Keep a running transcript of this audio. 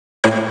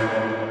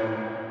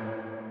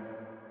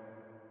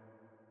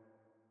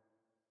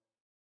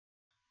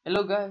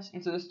Hello guys,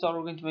 in today's tutorial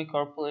we're going to make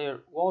our player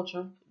wall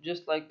jump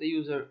just like the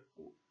user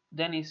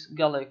Dennis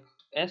Galek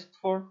asked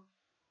for.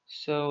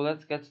 So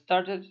let's get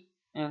started,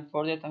 and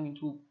for that I'm going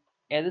to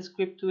add a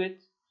script to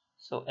it.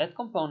 So add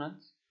component,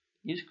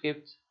 new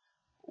script,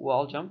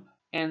 wall jump,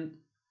 and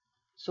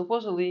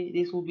supposedly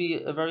this will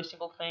be a very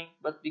simple thing,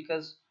 but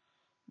because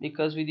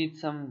we did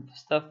some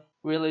stuff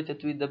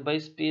related with the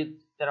base speed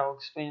that I'll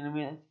explain in a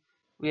minute,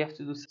 we have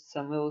to do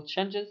some little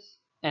changes.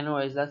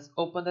 Anyways, let's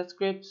open that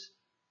script.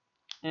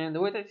 And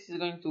the way that this is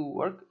going to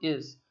work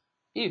is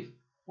if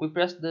we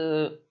press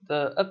the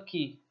up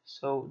key,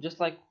 so just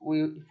like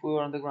if we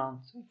were on the ground.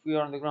 So if we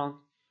are on the ground,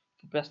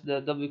 to press the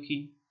W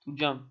key to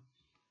jump.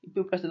 If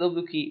we press the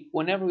W key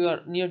whenever we are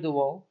near the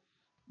wall,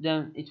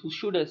 then it will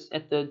shoot us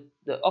at the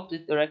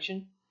opposite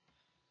direction,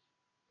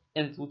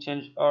 and it will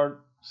change our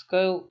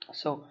scale.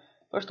 So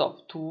first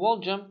off, to wall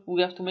jump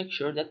we have to make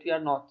sure that we are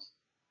not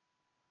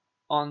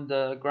on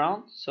the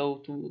ground.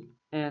 So to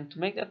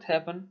make that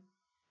happen,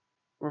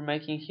 we're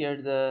making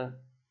here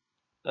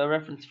a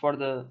reference for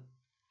the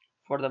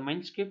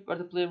main script where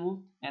the player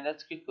moved, and that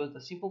script was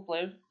the simple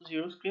player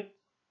 0 script.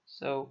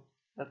 So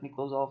let me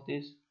close all of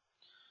this.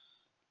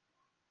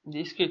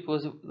 This script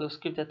was the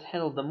script that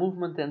handled the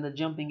movement and the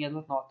jumping and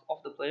whatnot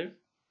of the player.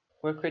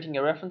 We're creating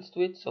a reference to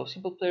it, so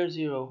simple player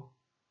 0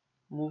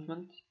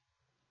 movement,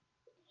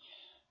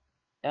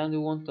 and we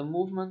want the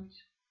movement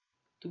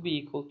to be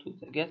equal to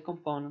the get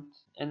component,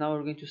 and now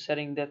we're going to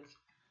setting that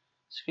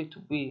script to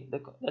be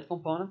that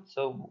component.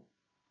 So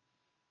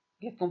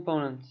get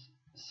component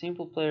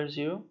simple player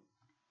 0,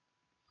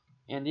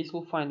 and this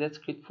will find that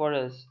script for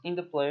us in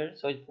the player,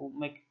 so it will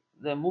make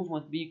the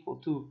movement be equal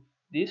to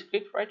this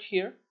script right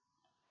here.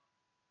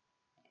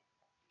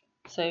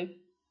 Save,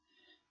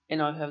 and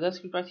now I have that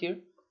script right here.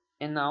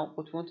 And now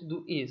what we want to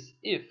do is,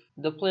 if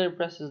the player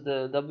presses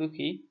the W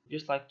key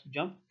just like to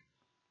jump,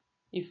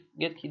 if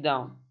get key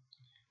down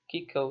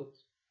key code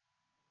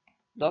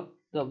dot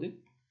W,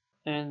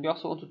 and we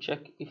also want to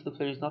check if the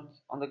player is not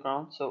on the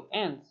ground, so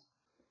end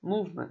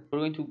movement, we're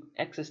going to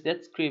access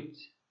that script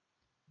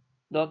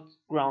dot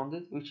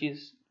grounded, which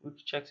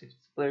checks if the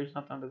player is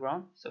not on the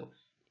ground. So,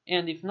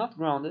 and if not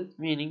grounded,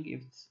 meaning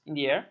if it's in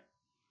the air,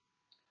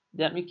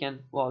 then we can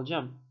wall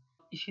jump.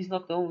 This is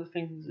not the only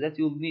thing that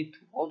you'll need to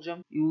wall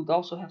jump. You would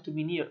also have to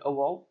be near a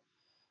wall.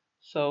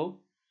 So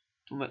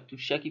to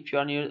check if you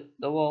are near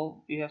the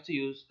wall, you have to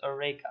use a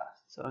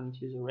raycast. So I'm going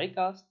to use a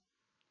raycast,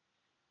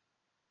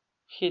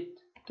 hit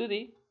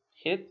 2D,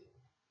 hit,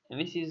 and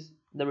this is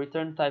the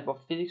return type of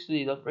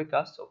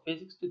physics2d.raycast. So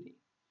physics2d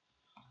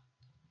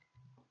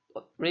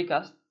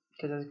raycast,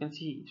 because as you can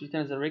see it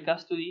returns a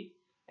raycast 2D,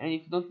 and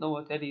if you don't know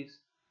what that is,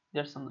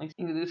 there's some links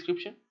in the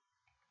description.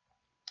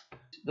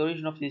 The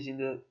origin of this is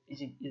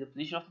the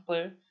position of the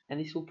player, and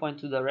this will point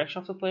to the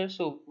direction of the player.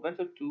 So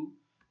vector2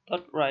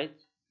 dot right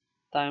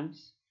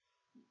times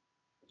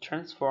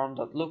transform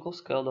dot local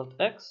scale dot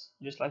x,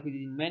 just like we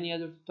did in many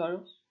other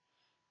tutorials,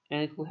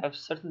 and it will have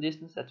certain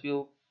distance that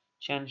will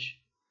change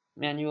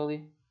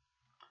manually.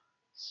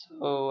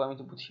 So I'm going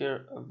to put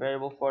here a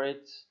variable for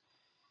it,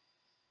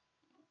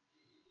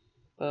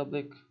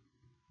 public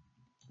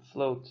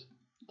float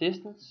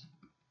distance,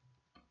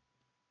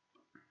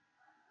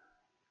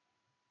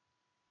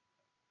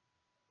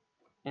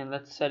 and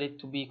let's set it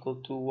to be equal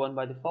to 1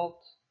 by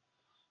default,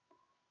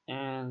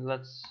 and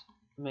let's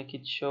make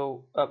it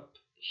show up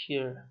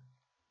here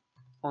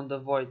on the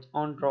void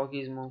on draw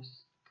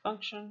gizmos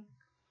function,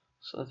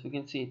 so that we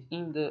can see it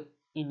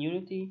in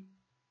Unity.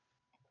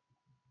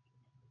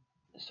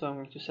 So I'm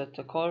going to set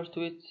the color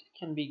to it,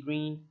 can be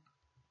green,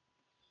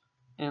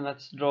 and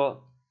let's draw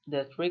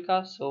that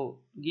raycast. So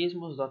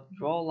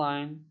gizmos.draw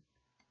line,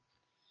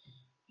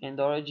 and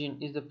the origin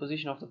is the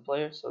position of the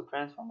player, so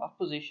transform of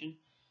position,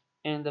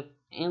 and the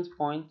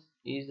endpoint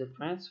is the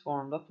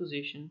transform of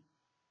position,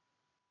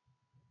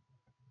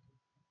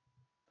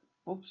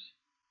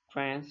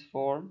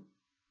 transform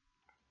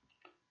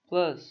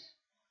plus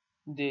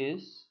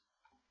this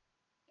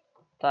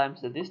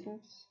times the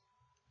distance.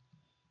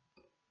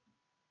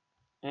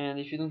 And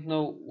if you don't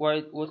know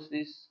what's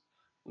this,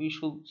 you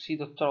should see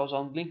the tutorials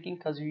on blinking,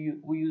 because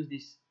we use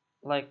this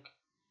like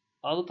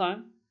all the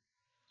time.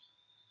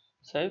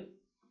 Save,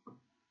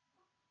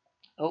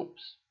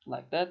 oops,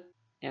 like that.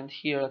 And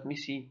here let me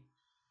see,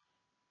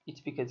 it's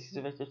because it's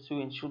a vector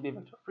 2 and should be a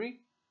vector 3.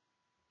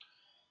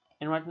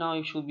 And right now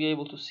you should be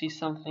able to see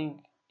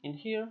something in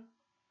here.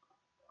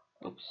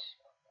 Oops.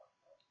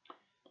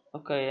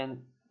 Okay,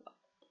 and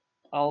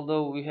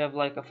although we have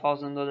like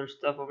 1,000 other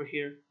stuff over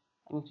here,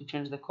 I'm going to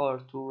change the color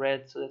to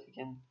red so that we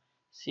can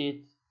see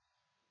it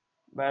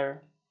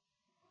better.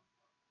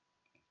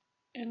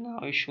 And now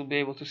you should be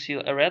able to see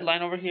a red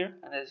line over here,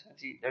 and as you can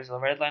see there's a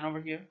red line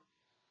over here,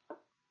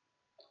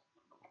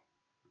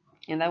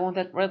 and I want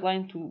that red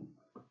line to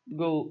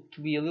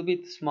be a little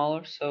bit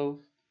smaller,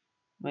 so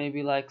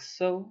maybe like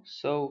so.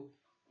 So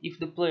if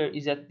the player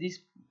is at this,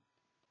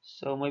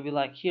 so maybe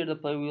like here the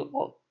player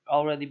will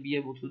already be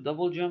able to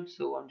double jump,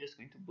 so I'm just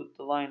going to put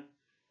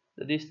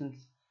the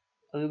distance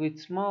a little bit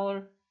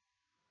smaller,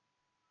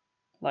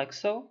 like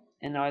so.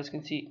 And now as you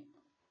can see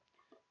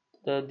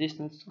the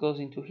distance goes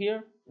into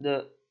here.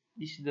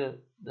 This is the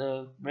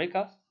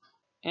raycast,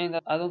 and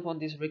I don't want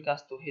this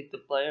raycast to hit the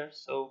player,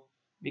 so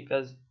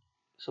because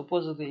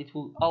supposedly it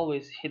will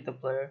always hit the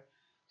player.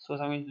 So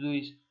what I'm going to do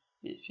is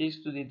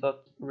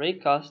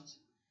physics2d.raycast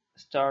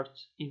start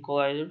in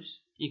colliders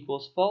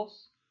equals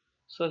false,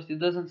 so if it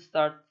doesn't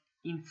start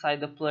inside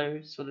the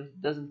player, so that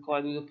it doesn't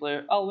collide with the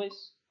player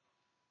always,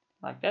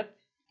 like that.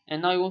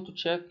 And now you want to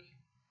check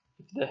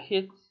if the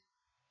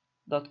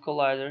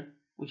hit.collider,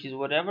 which is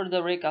whatever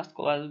the raycast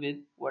collided with,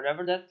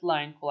 whatever that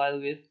line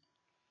collided with,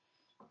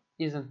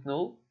 isn't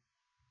null,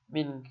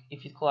 meaning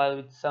if it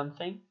collided with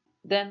something,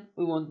 then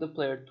we want the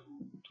player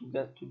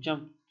to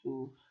jump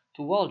to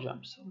wall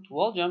jump. So to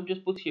wall jump,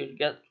 just put here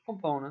get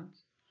component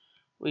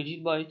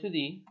rigid body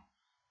 2D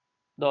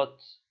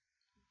dot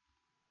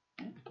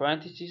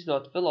parentheses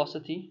dot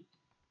velocity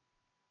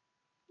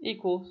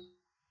equals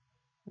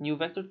new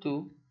vector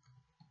 2,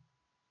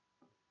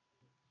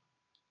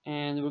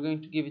 and we're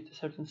going to give it a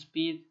certain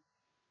speed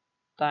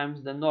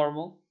times the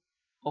normal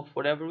of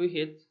whatever we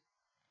hit.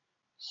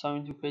 So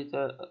I'm going to create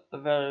a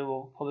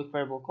variable, public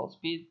variable called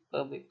speed,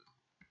 public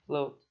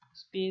float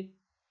speed,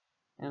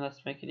 and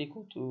let's make it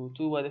equal to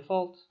 2 by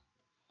default.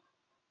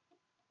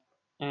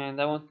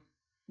 And I want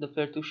the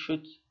player to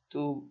shoot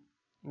to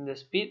in the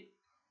speed.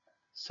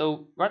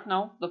 So right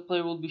now the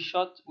player will be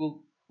shot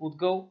would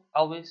go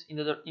always in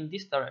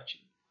this direction.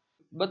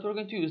 But we're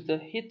going to use the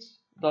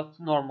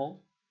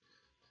hit.normal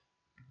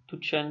to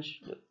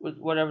change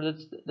whatever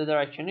the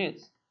direction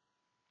is.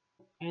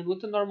 And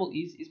what the normal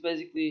is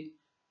basically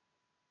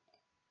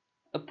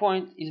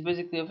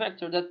a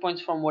vector that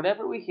points from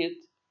whatever we hit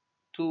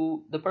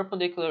to the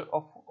perpendicular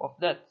of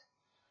that.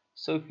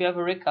 So if we have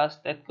a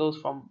raycast that goes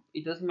from,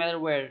 it doesn't matter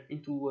where,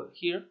 into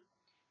here,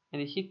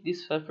 and it hit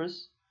this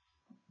surface,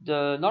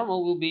 the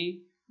normal will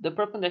be the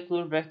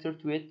perpendicular vector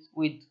to it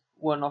with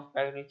 1 of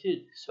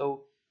magnitude.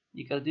 So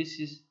because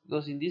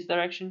goes in this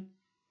direction,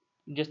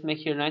 you just make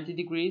here 90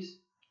 degrees,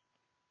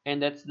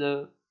 and that's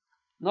the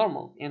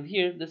normal. And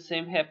here the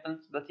same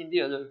happens, but in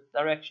the other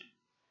direction.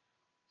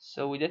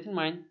 So with that in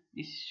mind,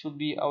 this should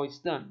be how it's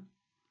done.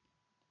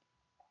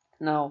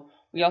 Now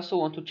we also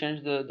want to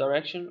change the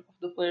direction of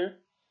the player.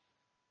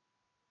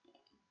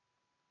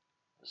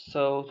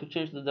 So to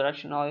change the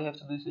direction, all you have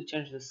to do is to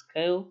change the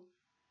scale.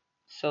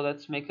 So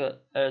let's make a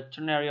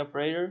ternary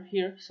operator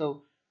here.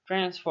 So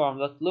transform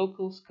that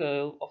local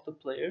scale of the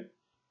player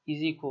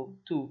is equal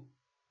to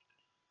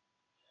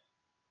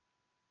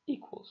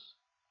equals.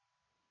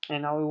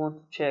 And now we want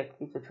to check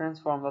if the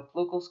transform dot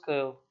local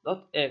scale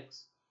dot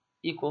x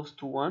equals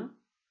to 1.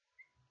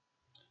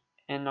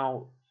 And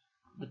now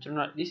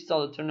this is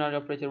how the ternary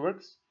operator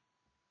works.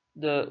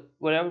 The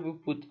whatever we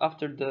put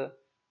after the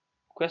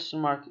question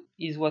mark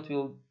is what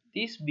will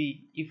this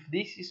be if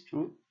this is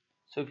true.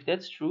 So if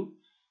that's true,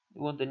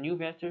 we want the new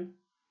vector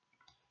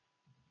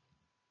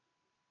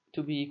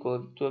to be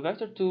equal to a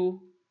vector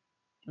 2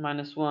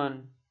 minus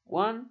 1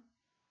 1,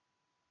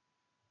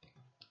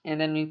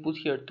 and then we put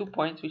here 2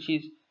 points, which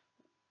is,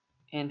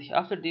 and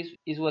after this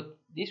is what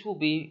this will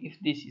be if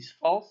this is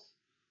false.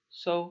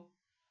 So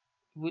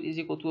it is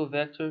equal to a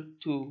vector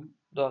 2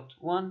 dot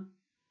 1,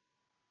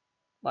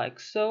 like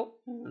so.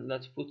 And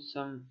let's put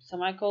some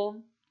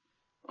semicolon,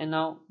 and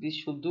now this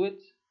should do it.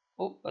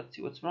 Oh, let's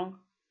see what's wrong.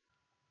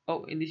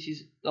 Oh, and this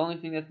is the only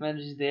thing that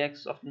matters is the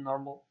x of the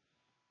normal,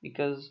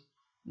 because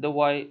the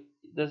y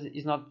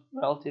is not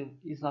relative,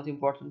 is not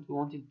important. We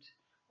want it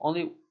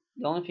only,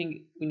 the only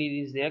thing we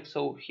need is the x.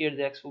 So here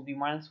the x will be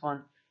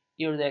 -1,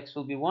 here the x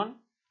will be 1.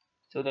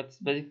 So that's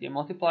basically a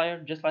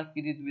multiplier, just like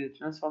we did with the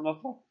transform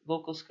of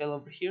local scale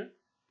over here.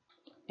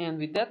 And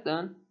with that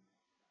done,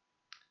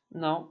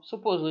 now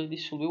supposedly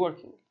this should be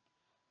working.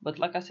 But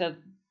like I said,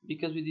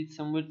 because we did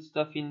some weird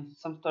stuff in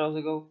some tutorials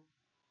ago,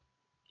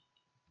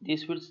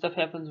 this weird stuff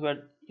happens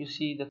where you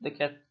see that the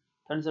cat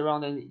turns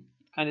around and it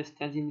kind of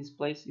stands in this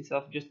place instead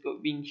of just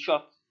being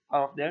shot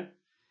out of there.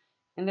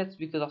 And that's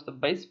because of the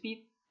base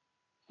speed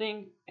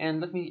thing.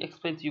 And let me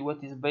explain to you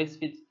what this base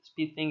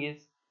speed thing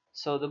is.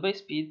 So the base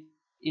speed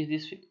is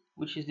this,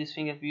 which is this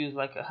thing that we use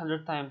like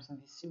 100 times in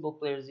this simple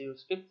player 0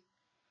 script,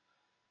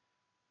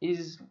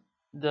 is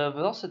the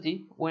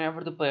velocity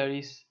whenever the player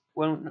is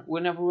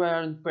whenever we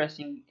aren't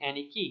pressing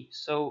any key.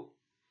 So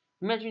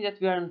imagine that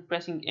we aren't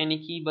pressing any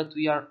key, but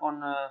we are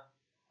on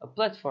a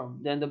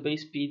platform. Then the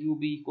base speed will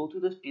be equal to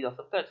the speed of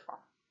the platform,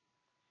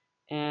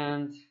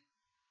 and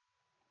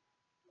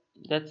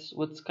that's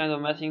what's kind of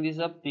messing this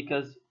up,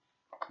 because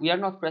we are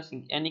not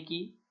pressing any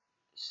key.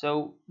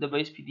 So the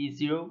base speed is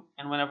 0,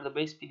 and whenever the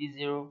base speed is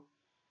 0,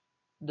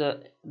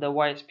 the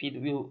y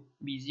speed will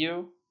be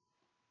 0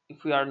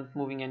 if we aren't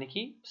moving any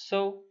key.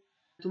 So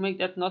to make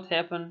that not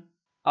happen,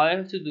 all I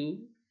have to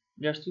do,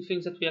 there's two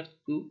things that we have to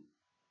do.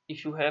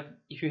 If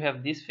you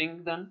have this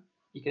thing done,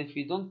 because if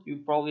you don't,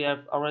 you probably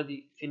have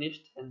already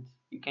finished and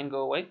you can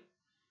go away.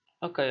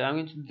 Okay, I'm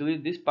going to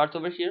delete this part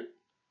over here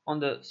on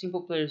the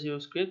simple player 0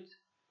 script.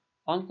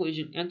 On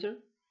collision, enter.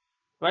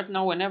 Right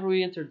now, whenever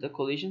we enter the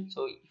collision,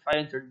 so if I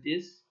enter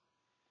this,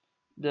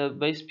 the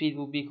base speed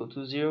will be equal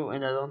to 0,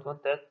 and I don't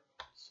want that.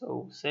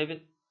 So save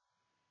it.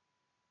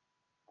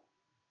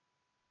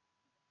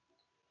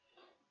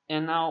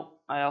 And now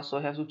I also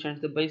have to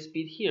change the base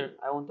speed here.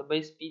 I want the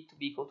base speed to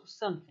be equal to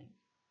something,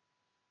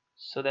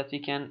 so that we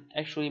can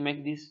actually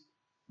make this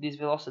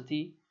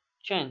velocity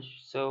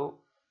change. So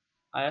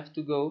I have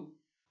to go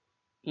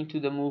into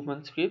the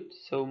movement script,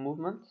 so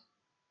movement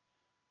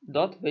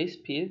dot base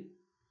speed,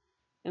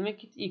 and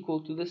make it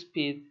equal to the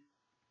speed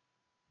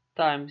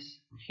times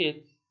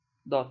hit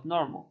dot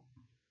normal.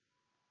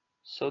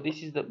 So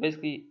this is the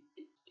basically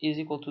is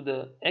equal to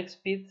the x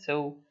speed,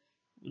 so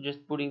we're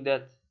just putting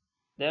that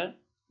there,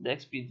 the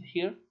x speed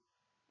here,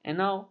 and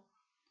now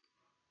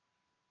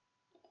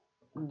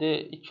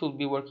it should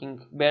be working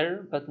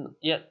better, but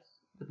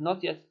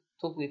not yet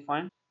totally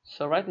fine.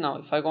 So right now,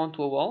 if I go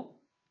onto a wall,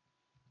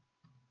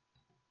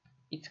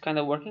 it's kind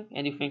of working,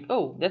 and you think,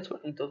 oh, that's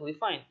working totally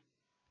fine.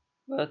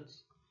 But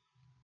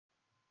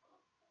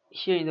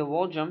here in the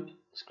wall jump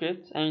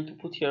script, I need to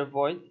put here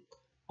void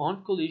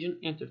on collision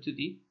enter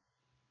 2D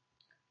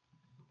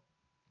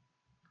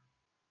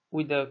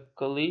with the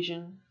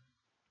collision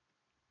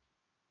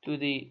to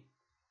the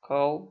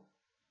call,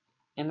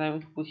 and I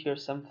want to put here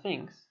some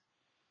things.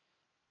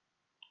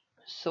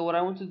 So what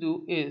I want to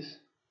do is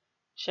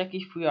check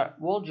if we are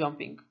wall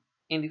jumping,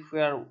 and if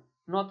we are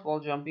not wall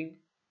jumping,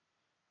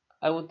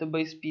 I want the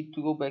base speed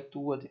to go back to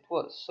what it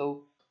was.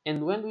 So,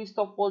 and when do we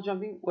stop wall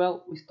jumping?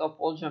 Well, we stop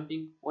wall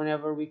jumping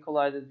whenever we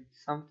collided with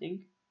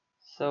something.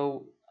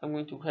 So I'm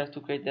going to have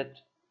to create that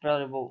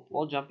variable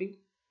wall jumping,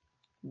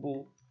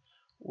 bool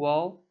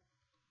wall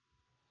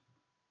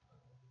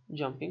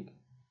jumping.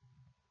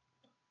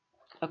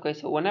 Okay,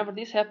 so whenever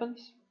this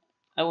happens,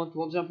 I want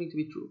wall jumping to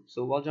be true.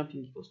 So wall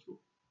jumping equals true.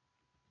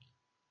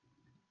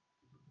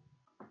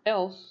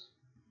 Else,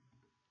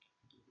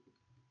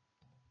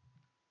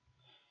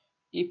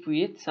 if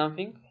we hit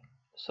something,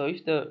 so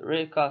if the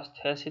raycast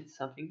has hit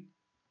something,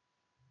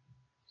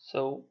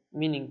 so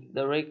meaning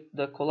the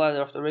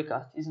collider of the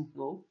raycast isn't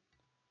null,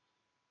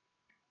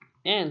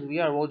 and we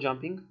are wall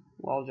jumping,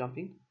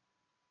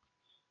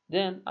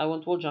 then I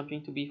want wall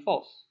jumping to be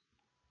false.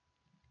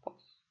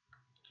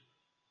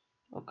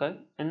 Okay,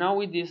 and now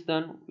with this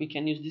done, we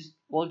can use this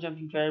wall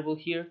jumping variable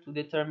here to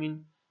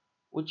determine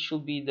which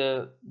should be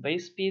the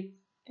base speed.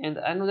 And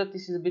I know that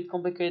this is a bit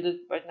complicated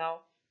right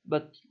now,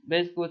 but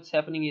basically what's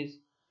happening is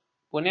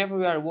whenever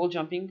we are wall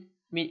jumping,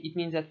 it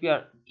means that we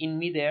are in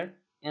midair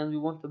and we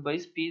want the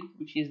base speed,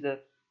 which is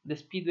the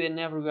speed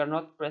whenever we are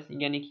not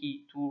pressing any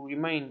key, to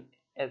remain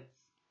at,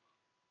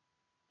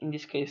 in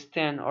this case,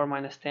 10 or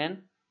minus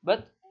 10.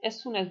 But as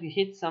soon as we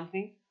hit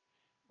something,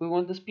 we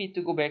want the speed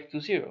to go back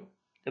to 0,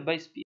 the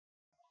base speed.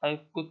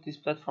 I've put these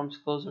platforms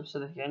closer so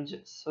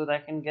that I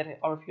can get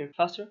out of here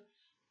faster.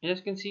 And as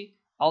you can see,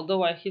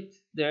 although I hit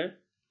there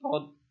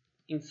or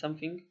in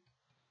something,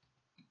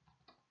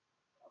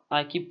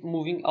 I keep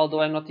moving although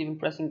I'm not even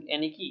pressing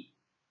any key.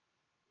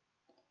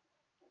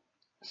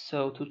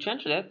 So to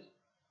change that,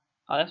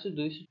 all I have to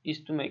do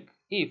is to make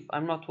if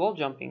I'm not wall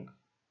jumping,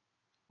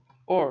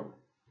 or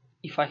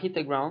if I hit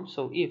the ground,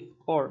 so if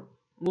or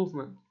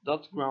movement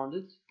dot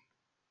grounded,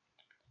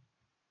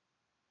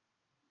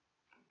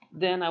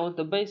 then I want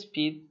the base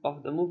speed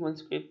of the movement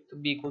script to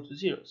be equal to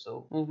 0.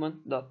 So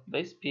movement dot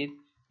base speed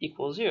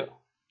equals 0.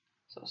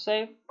 So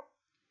save,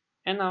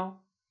 and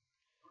now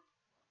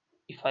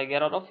if I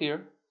get out of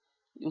here,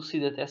 you'll see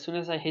that as soon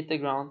as I hit the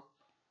ground,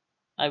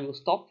 I will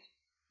stop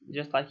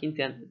just like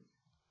intended.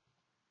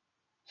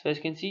 So as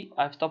you can see,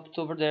 I've stopped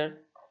over there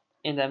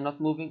and I'm not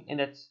moving, and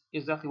that's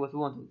exactly what we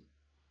wanted.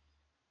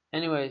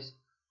 Anyways,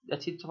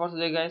 that's it for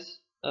today, guys.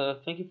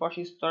 Thank you for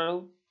watching this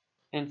tutorial,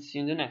 and see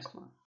you in the next one.